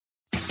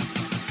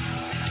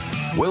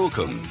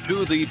Welcome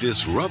to the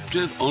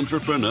Disruptive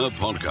Entrepreneur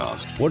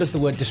Podcast. What does the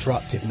word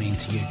disruptive mean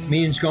to you? It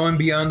means going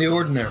beyond the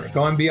ordinary,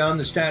 going beyond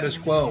the status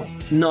quo.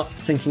 Not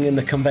thinking in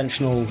the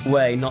conventional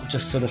way, not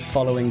just sort of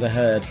following the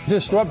herd.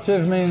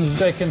 Disruptive means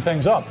shaking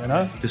things up, you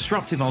know?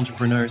 Disruptive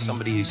entrepreneur is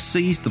somebody who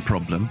sees the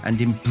problem and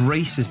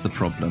embraces the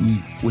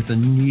problem with a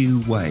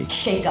new way.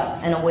 Shake up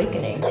and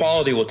awakening.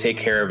 Quality will take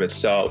care of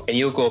itself, and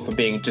you'll go from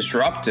being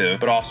disruptive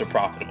but also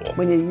profitable.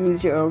 When you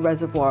use your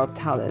reservoir of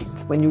talent,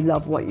 when you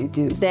love what you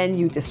do, then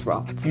you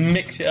disrupt.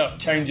 Mix it up,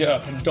 change it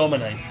up, and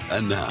dominate.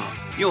 And now,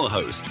 your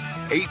host,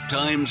 8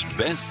 times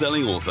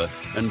best-selling author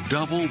and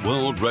double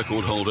world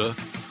record holder,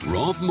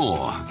 Rob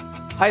Moore.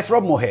 Hi, it's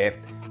Rob Moore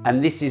here,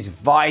 and this is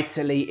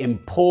vitally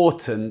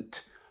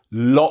important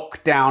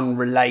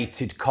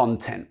lockdown-related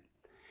content.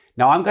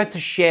 Now, I'm going to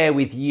share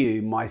with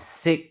you my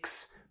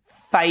 6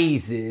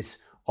 phases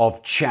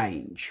of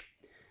change.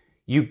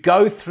 You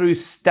go through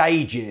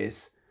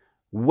stages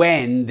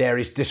when there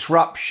is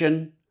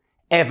disruption,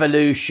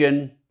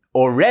 evolution,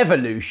 or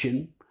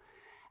revolution.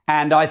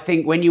 And I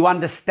think when you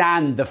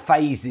understand the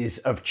phases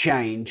of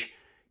change,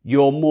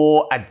 you're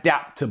more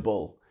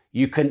adaptable.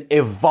 You can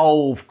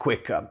evolve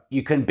quicker.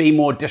 You can be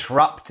more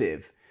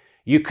disruptive.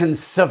 You can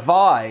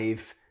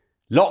survive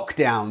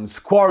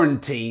lockdowns,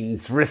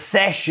 quarantines,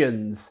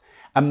 recessions,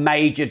 and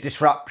major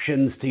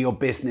disruptions to your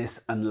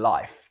business and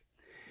life.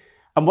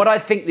 And what I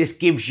think this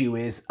gives you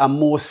is a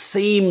more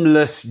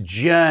seamless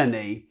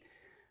journey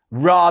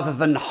rather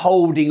than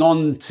holding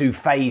on to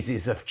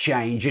phases of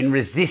change and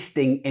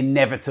resisting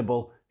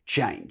inevitable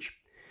change.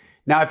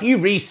 Now, if you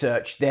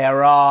research,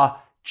 there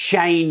are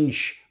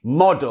change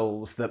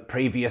models that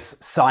previous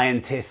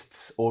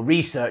scientists or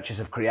researchers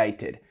have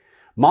created.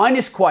 Mine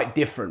is quite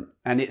different,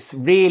 and it's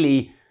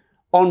really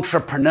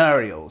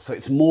entrepreneurial. So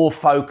it's more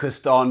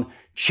focused on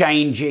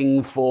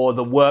changing for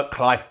the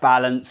work-life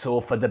balance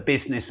or for the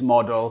business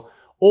model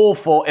or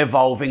for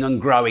evolving and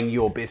growing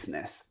your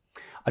business.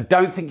 I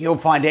don't think you'll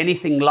find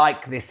anything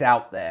like this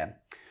out there.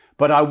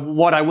 But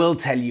what I will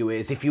tell you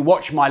is, if you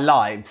watch my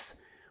lives,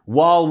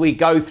 while we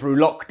go through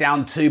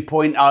lockdown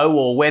 2.0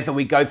 or whether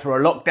we go through a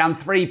lockdown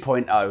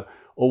 3.0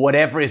 or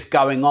whatever is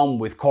going on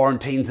with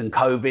quarantines and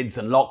COVIDs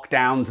and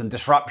lockdowns and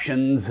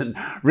disruptions and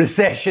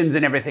recessions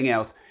and everything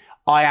else,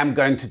 I am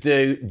going to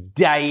do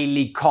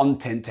daily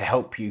content to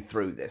help you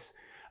through this.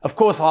 Of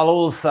course, I'll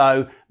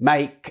also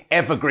make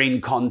evergreen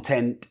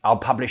content. I'll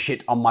publish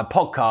it on my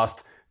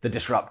podcast, The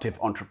Disruptive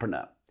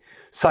Entrepreneur.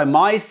 So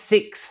my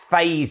 6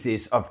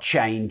 phases of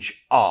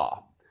change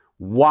are: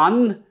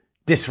 1,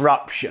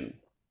 disruption.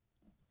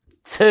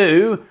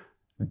 2,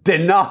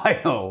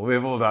 denial.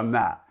 We've all done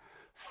that.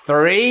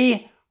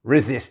 3,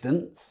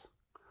 resistance.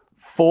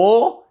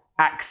 4,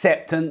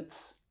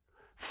 acceptance.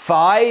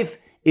 5,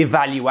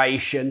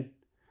 evaluation.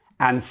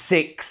 And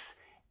 6,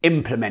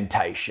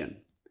 implementation.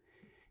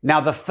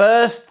 Now, the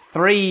first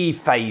 3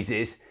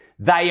 phases,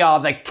 they are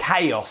the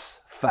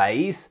chaos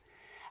phase.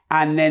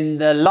 And then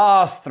the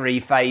last 3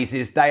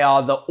 phases, they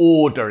are the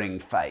ordering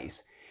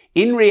phase.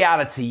 In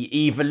reality,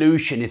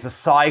 evolution is a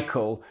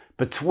cycle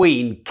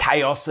between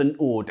chaos and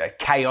order,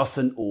 chaos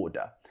and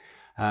order.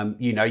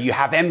 You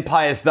have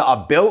empires that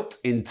are built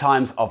in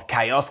times of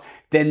chaos,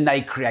 then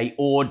they create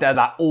order.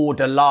 That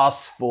order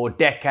lasts for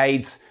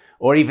decades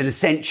or even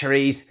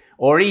centuries,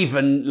 or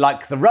even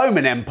like the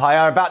Roman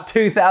Empire, about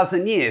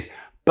 2,000 years.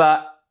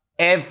 But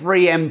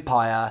every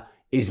empire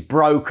is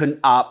broken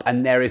up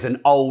and there is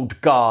an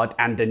old guard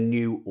and a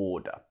new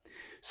order.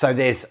 So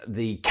there's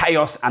the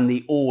chaos and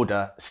the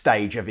order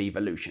stage of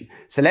evolution.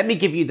 So let me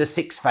give you the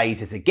 6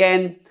 phases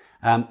again,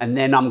 and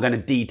then I'm going to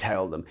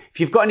detail them. If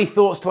you've got any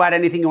thoughts to add,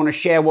 anything you want to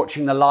share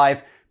watching the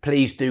live,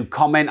 please do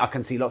comment. I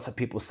can see lots of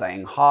people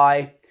saying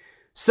hi.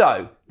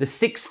 So the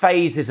 6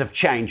 phases of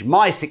change,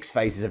 my 6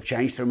 phases of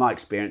change through my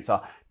experience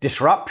are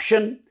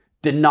disruption,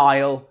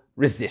 denial,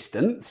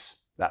 resistance.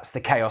 That's the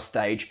chaos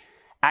stage.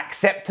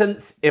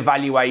 Acceptance,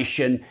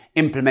 evaluation,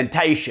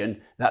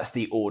 implementation, that's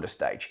the order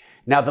stage.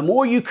 Now, the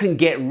more you can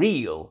get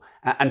real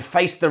and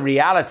face the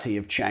reality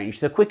of change,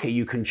 the quicker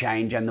you can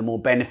change and the more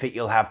benefit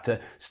you'll have to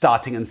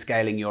starting and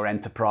scaling your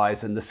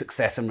enterprise and the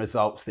success and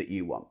results that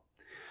you want.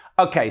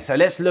 Okay, so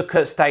let's look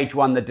at stage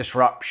 1, the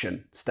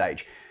disruption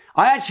stage.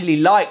 I actually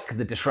like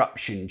the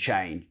disruption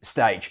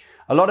stage.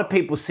 A lot of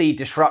people see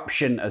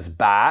disruption as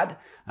bad,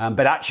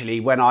 but actually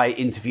when I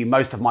interview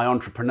most of my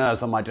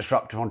entrepreneurs on my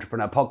Disruptive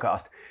Entrepreneur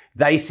podcast,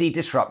 they see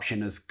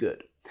disruption as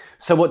good.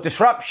 So what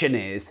disruption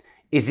is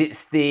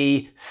it's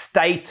the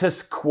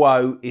status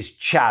quo is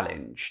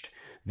challenged.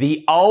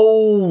 The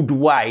old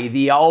way,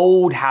 the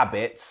old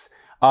habits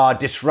are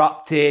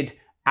disrupted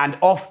and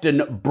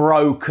often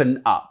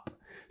broken up.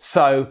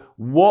 So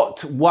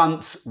what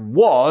once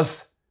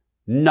was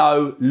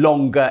no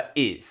longer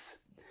is.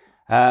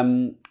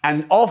 And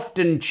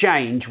often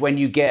change, when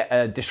you get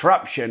a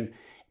disruption,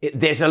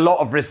 there's a lot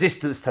of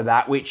resistance to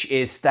that, which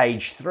is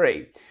stage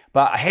 3.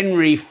 But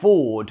Henry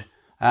Ford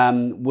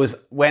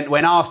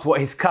when asked what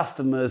his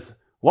customers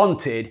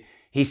wanted,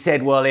 he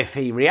said, well, if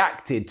he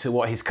reacted to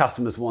what his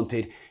customers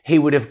wanted, he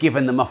would have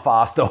given them a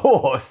faster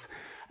horse.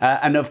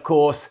 And of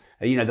course,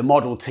 the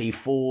Model T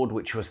Ford,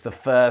 which was the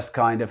first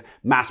kind of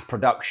mass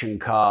production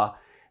car.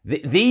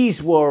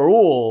 These were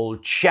all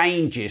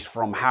changes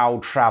from how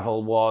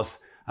travel was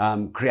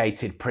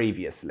created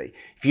previously.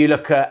 If you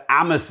look at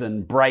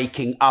Amazon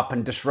breaking up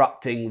and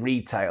disrupting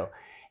retail,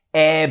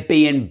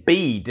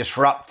 Airbnb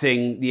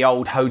disrupting the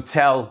old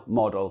hotel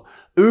model,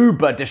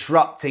 Uber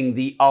disrupting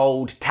the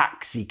old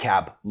taxi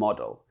cab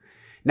model.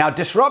 Now,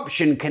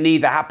 disruption can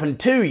either happen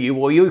to you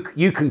or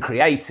you can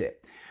create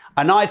it.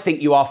 And I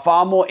think you are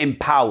far more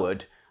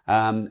empowered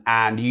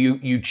and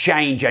you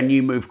change and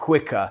you move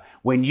quicker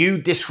when you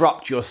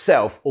disrupt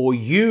yourself or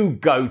you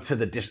go to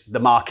the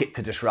market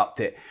to disrupt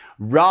it,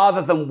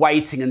 rather than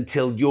waiting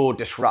until you're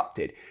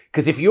disrupted.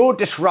 Because if you're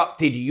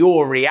disrupted,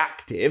 you're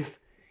reactive.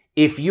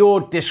 If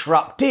you're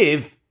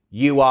disruptive,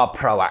 you are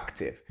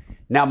proactive.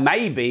 Now,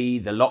 maybe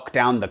the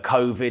lockdown, the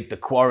COVID, the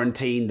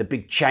quarantine, the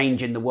big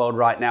change in the world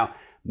right now,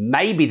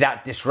 maybe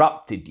that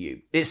disrupted you.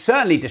 It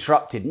certainly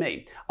disrupted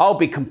me. I'll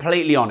be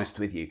completely honest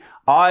with you.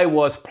 I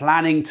was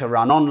planning to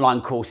run online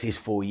courses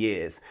for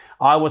years.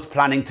 I was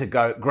planning to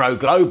grow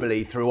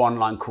globally through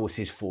online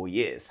courses for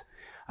years.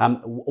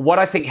 What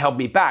I think held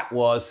me back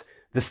was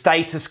the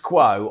status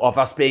quo of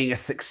us being a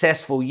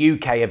successful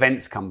UK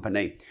events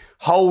company,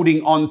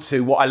 holding on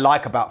to what I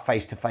like about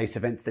face-to-face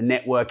events, the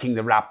networking,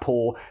 the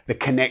rapport, the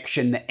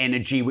connection, the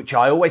energy, which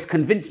I always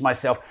convinced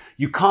myself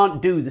you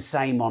can't do the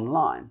same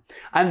online.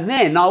 And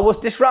then I was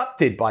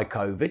disrupted by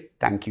COVID,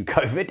 thank you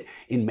COVID,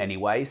 in many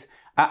ways.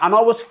 And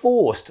I was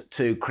forced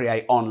to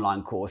create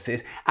online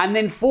courses and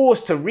then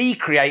forced to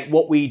recreate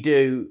what we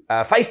do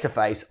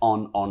face-to-face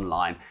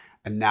online.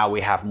 And now we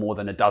have more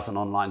than a dozen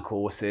online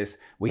courses.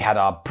 We had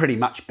our pretty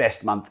much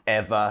best month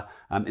ever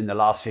in the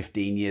last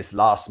 15 years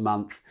last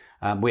month.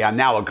 We are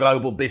now a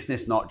global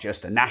business, not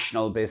just a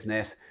national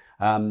business.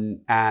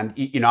 And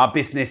our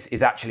business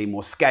is actually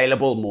more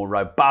scalable, more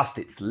robust.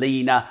 It's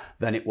leaner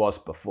than it was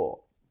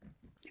before.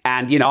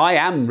 And, I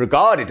am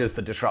regarded as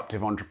the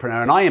disruptive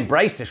entrepreneur, and I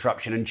embrace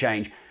disruption and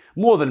change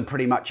more than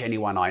pretty much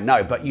anyone I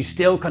know. But you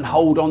still can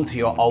hold on to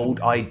your old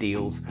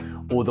ideals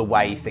or the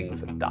way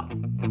things are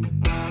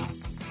done.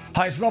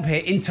 Hi, it's Rob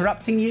here,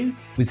 interrupting you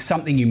with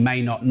something you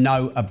may not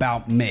know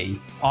about me.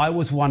 I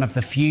was one of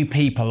the few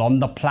people on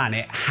the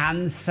planet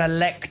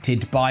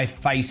hand-selected by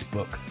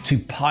Facebook to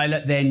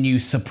pilot their new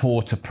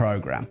supporter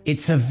program.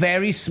 It's a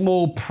very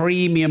small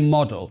premium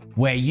model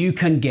where you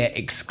can get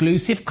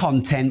exclusive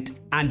content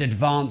and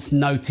advance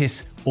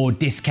notice or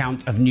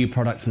discount of new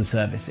products and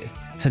services.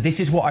 So this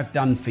is what I've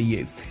done for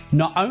you.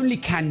 Not only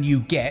can you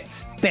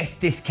get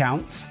best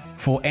discounts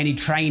for any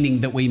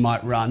training that we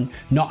might run,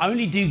 not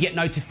only do you get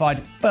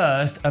notified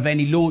first of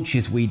any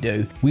launches we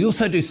do, we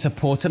also do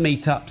supporter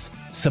meetups,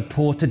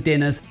 supporter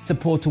dinners,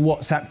 supporter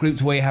WhatsApp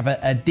groups where you have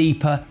a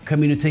deeper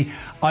community.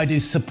 I do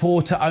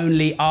supporter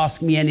only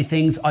Ask Me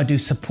Anythings. I do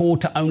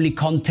supporter only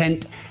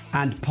content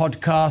and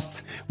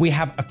podcasts. We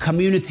have a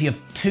community of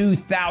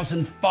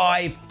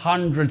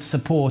 2,500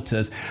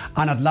 supporters,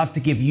 and I'd love to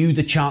give you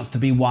the chance to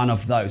be one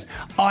of those.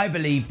 I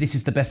believe this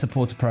is the best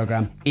supporter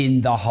program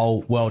in the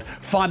whole world.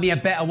 Find me a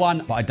better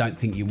one, but I don't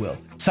think you will.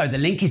 So the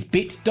link is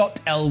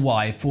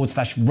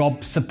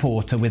bit.ly/Rob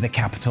Supporter with a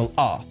capital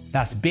R.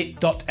 That's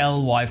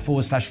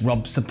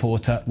bit.ly/Rob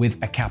Supporter with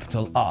a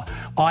capital R.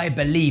 I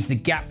believe the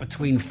gap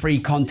between free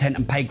content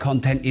and paid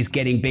content is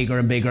getting bigger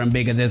and bigger and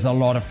bigger. There's a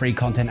lot of free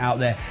content out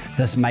there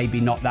that's maybe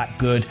not that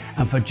good.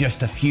 And for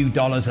just a few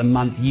dollars a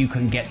month, you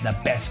can get the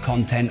best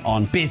content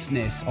on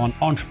business, on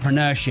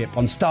entrepreneurship,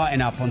 on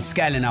starting up, on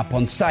scaling up,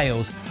 on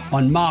sales,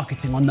 on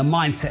marketing, on the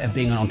mindset of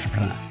being an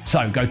entrepreneur.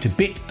 So go to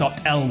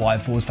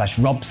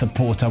bit.ly/Rob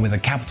Supporter with a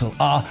capital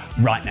R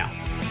right now.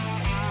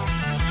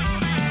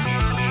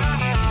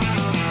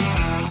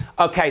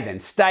 Okay then,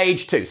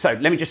 stage 2. So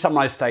let me just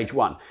summarize stage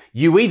 1.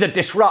 You either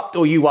disrupt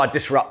or you are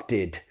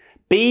disrupted.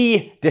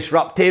 Be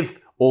disruptive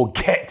or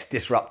get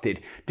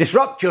disrupted.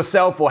 Disrupt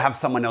yourself or have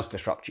someone else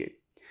disrupt you.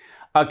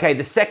 Okay,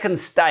 the second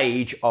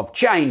stage of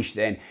change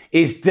then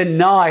is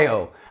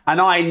denial.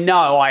 And I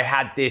know I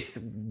had this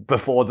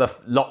before the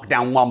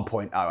lockdown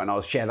 1.0, and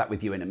I'll share that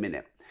with you in a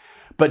minute.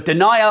 But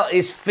denial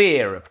is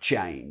fear of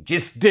change.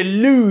 It's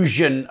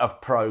delusion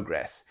of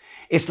progress.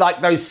 It's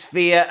like those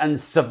fear and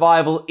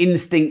survival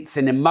instincts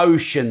and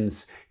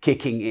emotions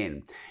kicking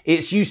in.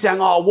 It's you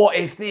saying, oh, what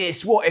if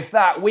this? What if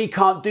that? We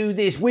can't do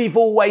this. We've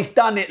always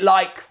done it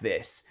like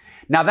this.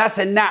 Now, that's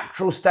a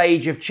natural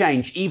stage of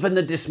change. Even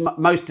the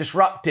most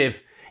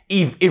disruptive,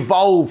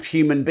 evolved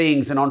human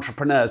beings and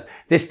entrepreneurs,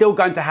 they're still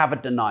going to have a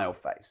denial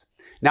phase.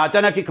 Now, I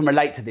don't know if you can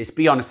relate to this.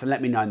 Be honest and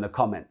let me know in the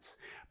comments.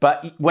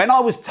 But when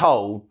I was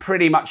told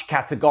pretty much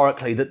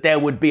categorically that there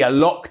would be a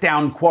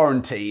lockdown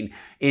quarantine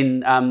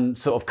in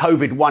sort of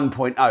COVID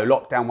 1.0,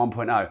 lockdown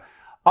 1.0,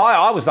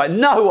 I was like,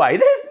 no way,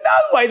 there's no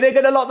way they're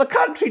going to lock the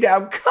country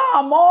down.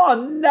 Come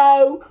on,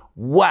 no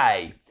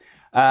way.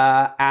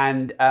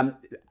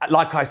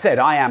 Like I said,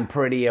 I am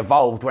pretty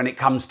evolved when it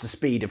comes to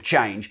speed of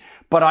change,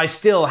 but I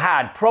still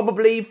had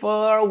probably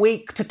for a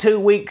week to 2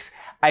 weeks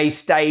a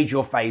stage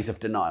or phase of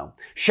denial.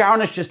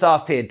 Sharon has just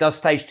asked here, does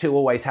stage 2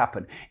 always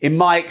happen? In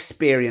my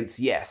experience,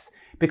 yes.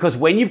 Because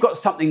when you've got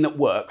something that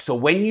works, or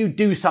when you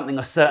do something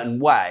a certain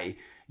way,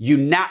 you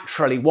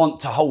naturally want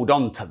to hold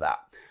on to that.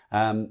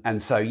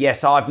 And so,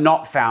 yes, I've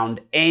not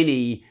found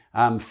any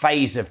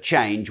phase of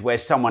change where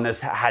someone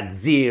has had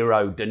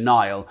zero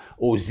denial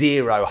or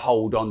zero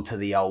hold on to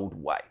the old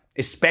way,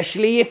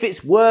 especially if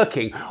it's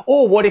working.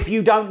 Or what if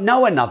you don't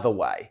know another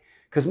way?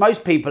 Because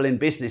most people in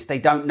business, they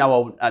don't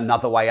know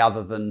another way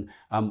other than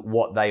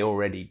what they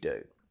already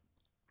do.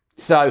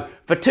 So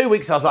for 2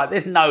 weeks, I was like,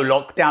 there's no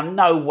lockdown,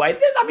 no way.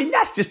 I mean,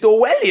 that's just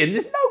Orwellian.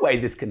 There's no way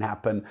this can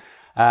happen.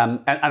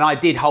 And I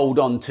did hold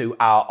on to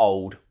our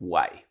old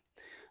way.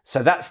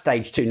 So that's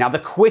stage 2. Now, the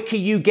quicker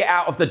you get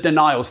out of the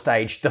denial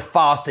stage, the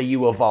faster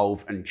you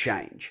evolve and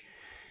change.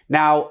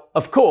 Now,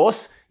 of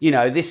course,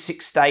 this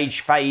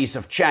 6-stage phase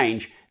of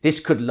change, this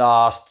could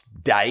last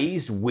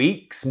days,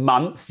 weeks,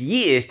 months,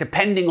 years,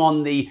 depending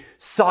on the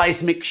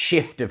seismic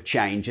shift of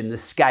change and the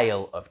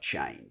scale of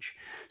change.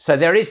 So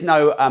there is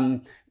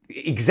no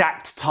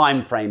exact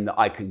time frame that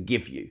I can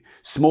give you.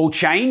 Small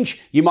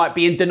change, you might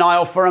be in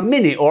denial for a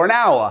minute or an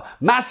hour.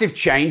 Massive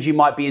change, you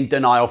might be in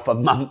denial for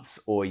months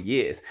or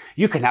years.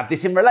 You can have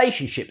this in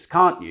relationships,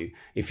 can't you?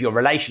 If your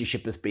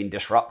relationship has been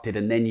disrupted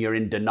and then you're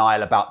in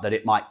denial about that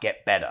it might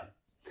get better.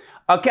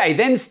 Okay,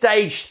 then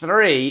stage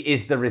 3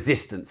 is the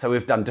resistance. So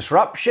we've done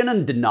disruption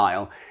and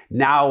denial.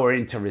 Now we're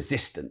into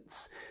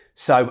resistance.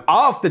 So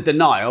after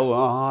denial,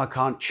 I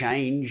can't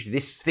change.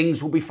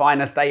 Things will be fine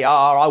as they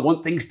are. I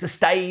want things to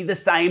stay the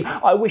same.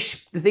 I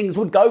wish things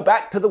would go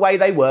back to the way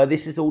they were.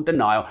 This is all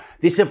denial.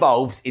 This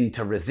evolves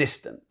into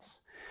resistance.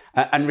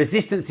 And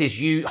resistance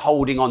is you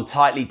holding on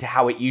tightly to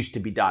how it used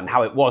to be done,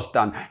 how it was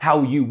done,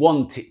 how you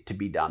want it to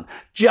be done,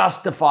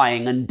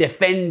 justifying and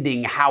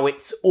defending how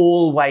it's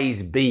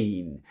always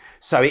been.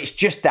 So it's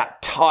just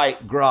that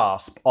tight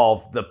grasp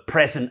of the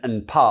present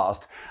and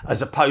past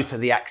as opposed to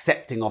the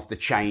accepting of the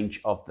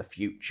change of the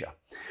future.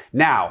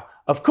 Now,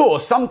 of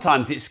course,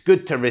 sometimes it's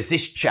good to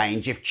resist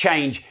change if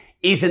change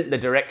isn't the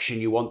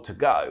direction you want to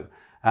go.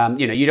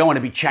 You don't want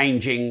to be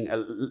changing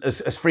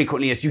as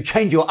frequently as you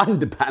change your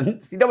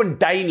underpants. You don't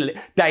want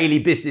daily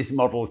business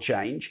model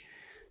change.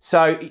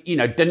 So,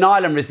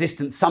 denial and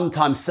resistance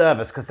sometimes serve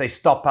us because they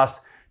stop us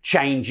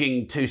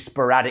changing too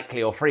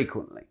sporadically or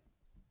frequently.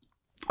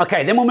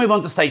 Okay, then we'll move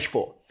on to stage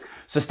 4.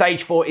 So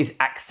stage 4 is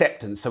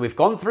acceptance. So we've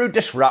gone through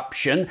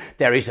disruption.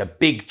 There is a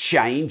big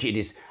change.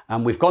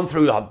 We've gone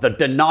through the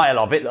denial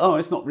of it. Oh,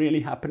 it's not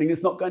really happening.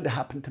 It's not going to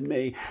happen to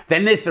me.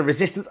 Then there's the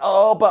resistance.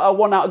 Oh, but I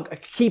want to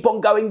keep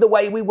on going the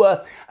way we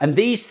were. And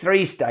these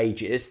 3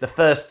 stages, the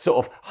first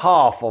sort of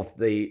half of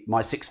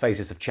my 6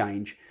 phases of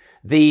change,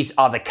 these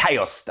are the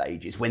chaos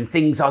stages when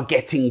things are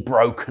getting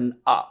broken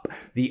up.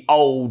 The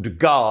old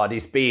guard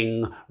is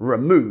being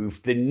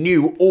removed. The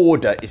new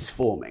order is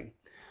forming.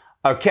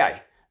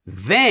 Okay.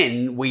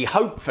 Then we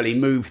hopefully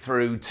move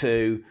through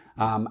to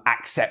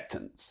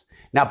acceptance.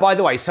 Now, by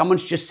the way,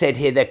 someone's just said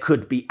here there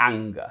could be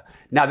anger.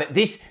 Now, that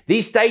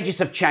these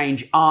stages of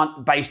change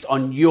aren't based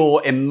on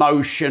your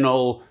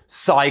emotional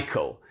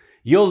cycle.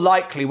 You'll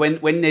likely,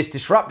 when there's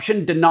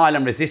disruption, denial,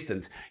 and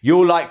resistance,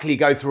 you'll likely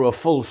go through a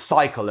full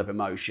cycle of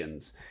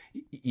emotions.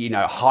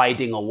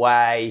 Hiding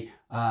away,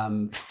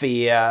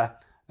 fear.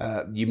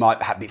 You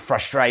might have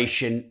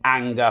frustration,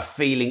 anger,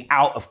 feeling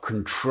out of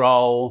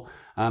control.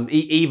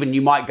 Even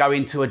you might go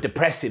into a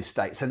depressive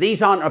state. So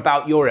these aren't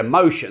about your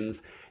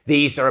emotions.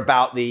 These are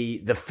about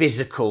the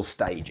physical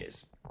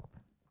stages.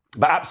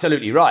 But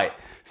absolutely right.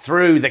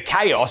 Through the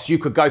chaos, you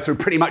could go through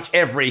pretty much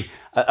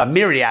a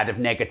myriad of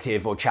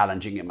negative or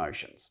challenging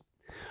emotions.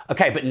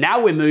 Okay, but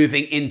now we're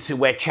moving into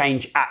where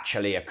change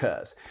actually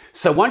occurs.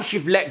 So once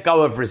you've let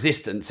go of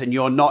resistance and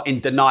you're not in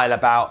denial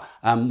about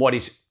what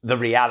is the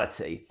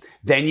reality,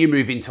 then you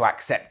move into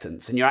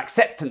acceptance. And your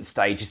acceptance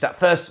stage is that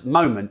first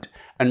moment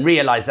and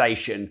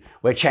realization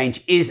where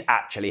change is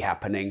actually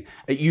happening.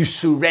 You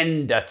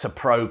surrender to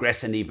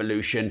progress and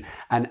evolution,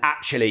 and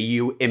actually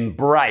you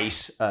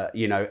embrace,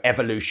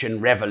 evolution,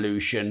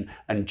 revolution,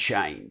 and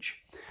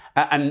change.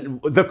 And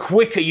the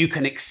quicker you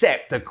can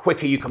accept, the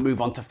quicker you can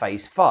move on to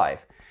phase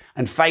 5.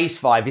 And phase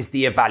 5 is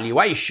the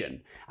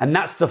evaluation. And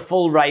that's the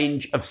full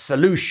range of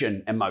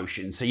solution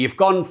emotions. So you've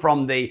gone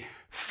from the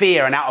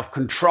fear and out of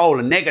control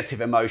and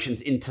negative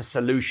emotions into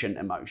solution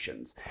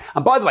emotions.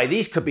 And by the way,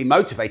 these could be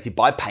motivated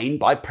by pain,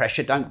 by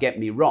pressure. Don't get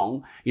me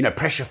wrong.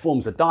 Pressure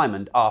forms a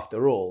diamond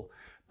after all.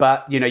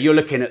 But, you're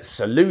looking at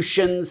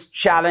solutions,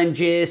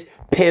 challenges,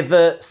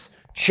 pivots,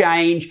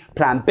 change,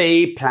 plan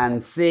B,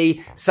 plan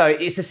C. So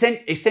it's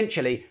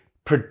essentially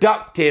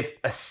productive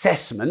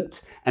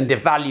assessment and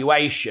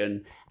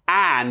evaluation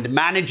and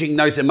managing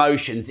those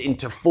emotions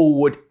into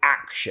forward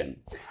action.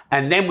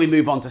 And then we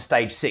move on to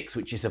stage 6,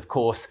 which is, of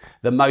course,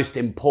 the most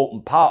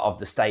important part of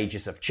the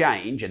stages of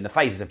change and the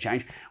phases of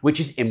change, which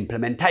is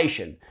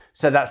implementation.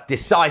 So that's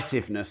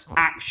decisiveness,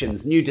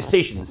 actions, new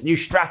decisions, new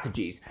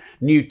strategies,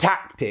 new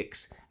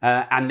tactics,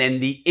 and then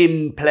the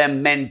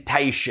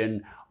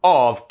implementation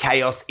of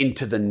chaos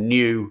into the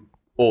new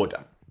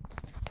order.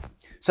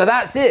 So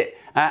that's it.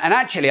 And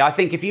actually, I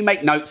think if you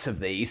make notes of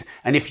these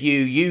and if you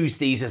use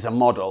these as a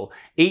model,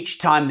 each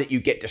time that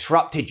you get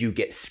disrupted, you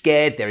get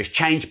scared, there is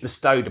change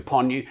bestowed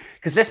upon you.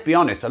 Because let's be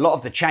honest, a lot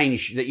of the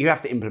change that you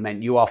have to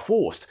implement, you are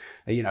forced.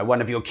 You know, one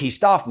of your key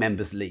staff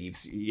members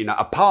leaves, you know,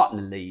 a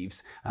partner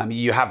leaves,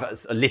 you have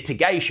a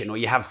litigation, or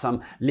you have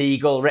some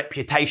legal,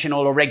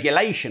 reputational or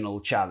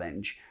regulational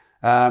challenge.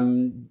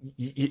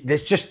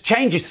 There's just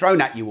changes thrown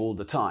at you all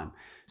the time.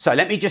 So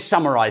let me just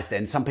summarize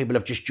then. Some people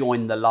have just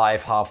joined the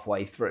live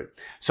halfway through.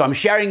 So I'm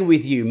sharing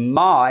with you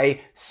my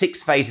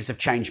 6 phases of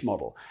change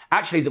model.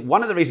 Actually,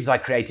 one of the reasons I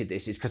created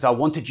this is because I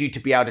wanted you to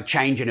be able to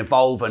change and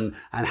evolve and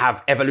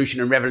have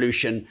evolution and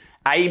revolution,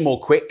 more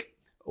quick,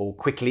 or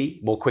quickly,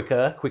 more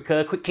quicker,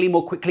 quickly,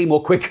 more quickly,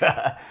 more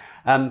quicker.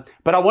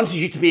 But I wanted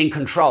you to be in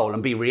control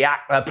and be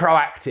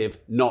proactive,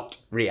 not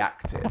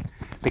reactive.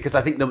 Because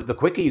I think the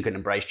quicker you can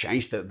embrace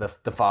change,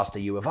 the faster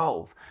you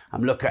evolve.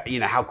 Look at,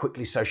 you know, how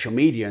quickly social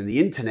media and the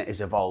internet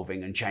is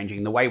evolving and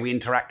changing. The way we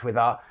interact with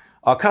our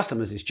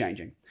customers is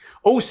changing.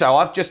 Also,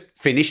 I've just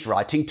finished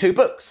writing 2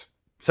 books.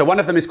 So one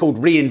of them is called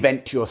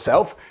Reinvent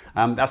Yourself.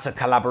 That's a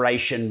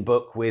collaboration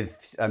book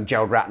with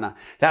Gerald Ratner.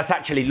 That's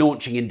actually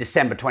launching in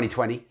December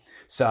 2020.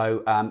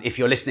 So if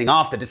you're listening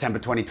after December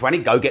 2020,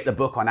 go get the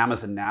book on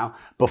Amazon now.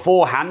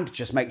 Beforehand,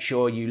 just make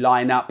sure you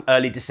line up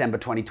early December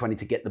 2020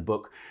 to get the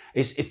book.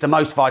 It's the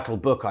most vital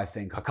book, I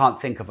think. I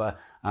can't think of a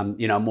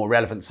more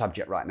relevant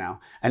subject right now.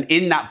 And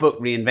in that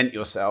book, Reinvent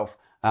Yourself,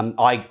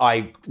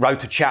 I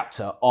wrote a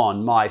chapter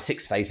on my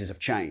 6 phases of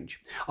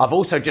change. I've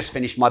also just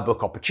finished my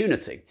book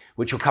Opportunity,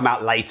 which will come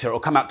out later. It'll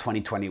come out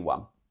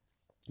 2021.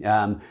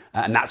 And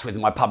that's with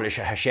my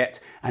publisher Hachette.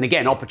 And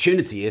again,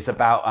 opportunity is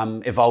about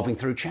evolving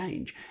through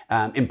change,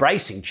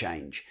 embracing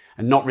change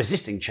and not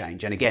resisting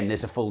change. And again,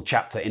 there's a full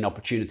chapter in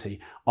Opportunity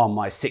on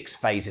my 6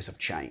 phases of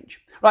change.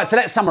 Right, so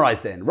let's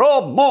summarize then.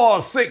 Rob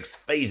Moore 6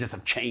 phases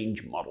of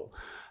change model.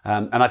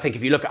 And I think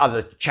if you look at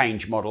other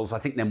change models, I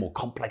think they're more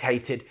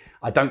complicated.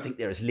 I don't think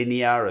they're as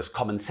linear, as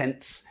common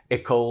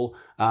sense-ical.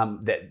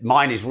 That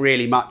mine is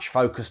really much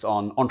focused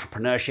on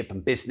entrepreneurship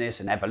and business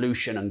and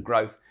evolution and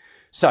growth.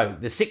 So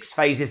the 6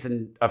 phases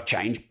of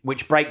change,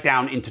 which break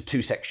down into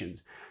 2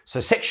 sections. So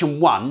section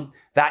 1,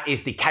 that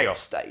is the chaos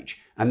stage.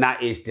 And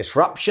that is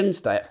disruption,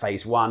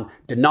 phase 1,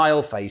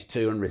 denial, phase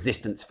 2, and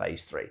resistance,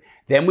 phase 3.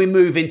 Then we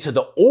move into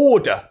the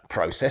order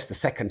process, the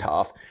second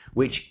half,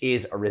 which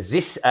is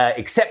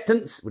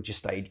acceptance, which is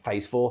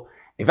phase 4,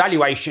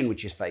 evaluation,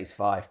 which is phase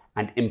 5,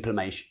 and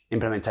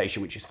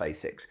implementation, which is phase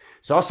 6.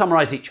 So I'll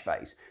summarize each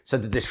phase. So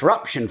the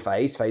disruption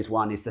phase, phase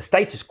 1, is the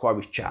status quo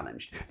is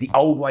challenged. The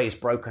old way is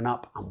broken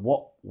up, and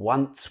what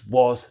once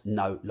was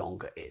no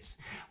longer is.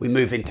 We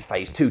move into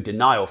phase 2,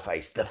 denial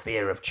phase, the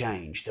fear of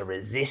change, the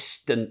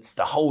resistance,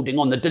 the holding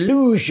on, the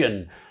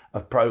delusion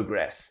of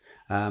progress.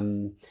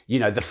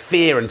 The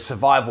fear and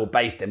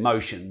survival-based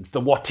emotions,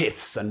 the what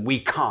ifs and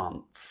we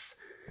can'ts.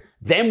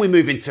 Then we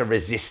move into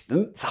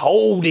resistance,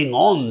 holding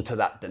on to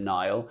that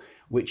denial,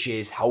 which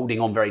is holding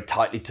on very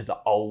tightly to the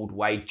old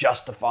way,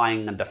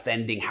 justifying and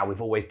defending how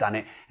we've always done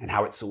it and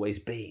how it's always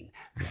been.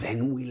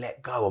 Then we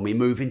let go and we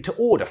move into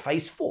order,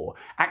 phase 4,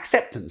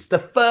 acceptance, the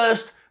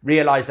first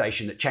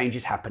realization that change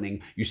is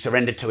happening. You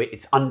surrender to it,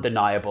 it's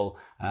undeniable.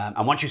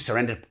 And once you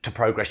surrender to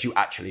progress, you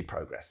actually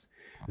progress.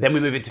 Then we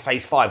move into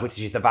phase 5, which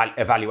is the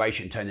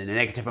evaluation, turning the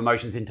negative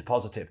emotions into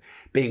positive,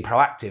 being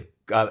proactive,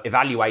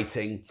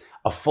 evaluating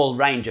a full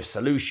range of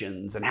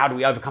solutions and how do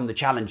we overcome the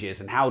challenges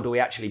and how do we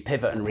actually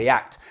pivot and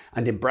react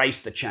and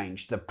embrace the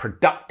change, the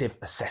productive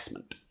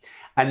assessment.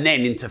 And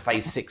then into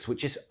phase 6,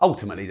 which is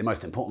ultimately the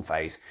most important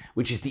phase,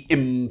 which is the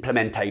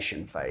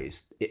implementation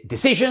phase.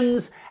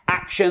 Decisions,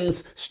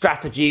 actions,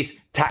 strategies,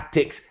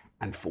 tactics,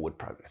 and forward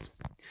progress.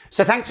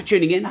 So thanks for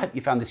tuning in. I hope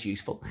you found this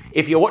useful.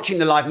 If you're watching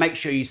the live, make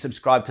sure you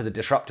subscribe to the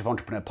Disruptive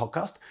Entrepreneur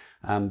podcast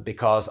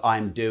because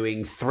I'm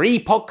doing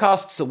 3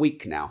 podcasts a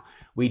week now.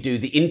 We do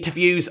the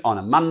interviews on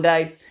a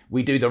Monday,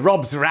 we do the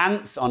Rob's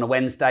Rants on a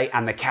Wednesday,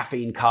 and the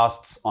Caffeine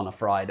Casts on a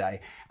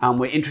Friday. And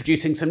we're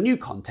introducing some new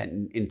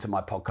content into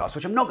my podcast,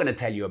 which I'm not going to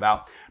tell you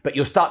about, but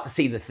you'll start to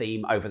see the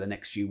theme over the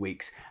next few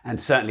weeks. And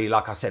certainly,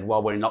 like I said,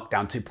 while we're in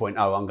lockdown 2.0,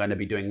 I'm going to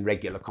be doing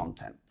regular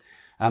content.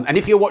 And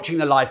if you're watching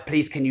the live,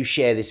 please can you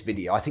share this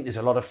video? I think there's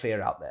a lot of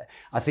fear out there.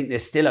 I think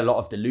there's still a lot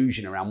of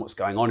delusion around what's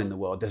going on in the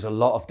world. There's a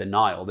lot of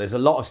denial. There's a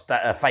lot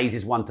of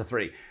phases 1 to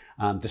 3.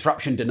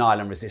 Disruption, denial,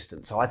 and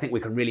resistance. So I think we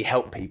can really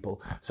help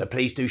people. So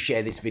please do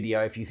share this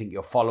video if you think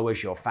your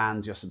followers, your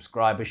fans, your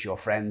subscribers, your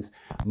friends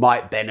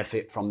might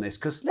benefit from this.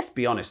 Because let's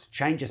be honest,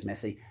 change is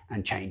messy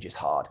and change is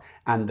hard.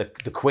 And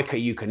the quicker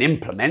you can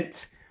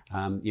implement,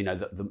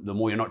 the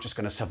more you're not just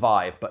going to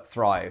survive, but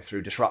thrive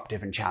through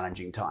disruptive and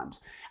challenging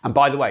times. And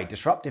by the way,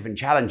 disruptive and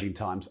challenging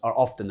times are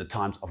often the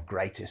times of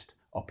greatest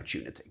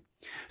opportunity.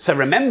 So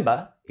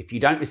remember, if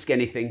you don't risk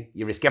anything,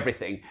 you risk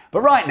everything.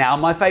 But right now,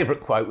 my favorite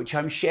quote, which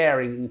I'm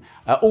sharing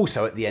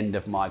also at the end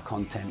of my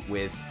content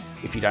with,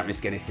 if you don't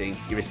risk anything,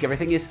 you risk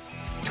everything, is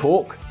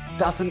talk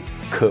doesn't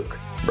cook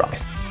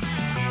rice.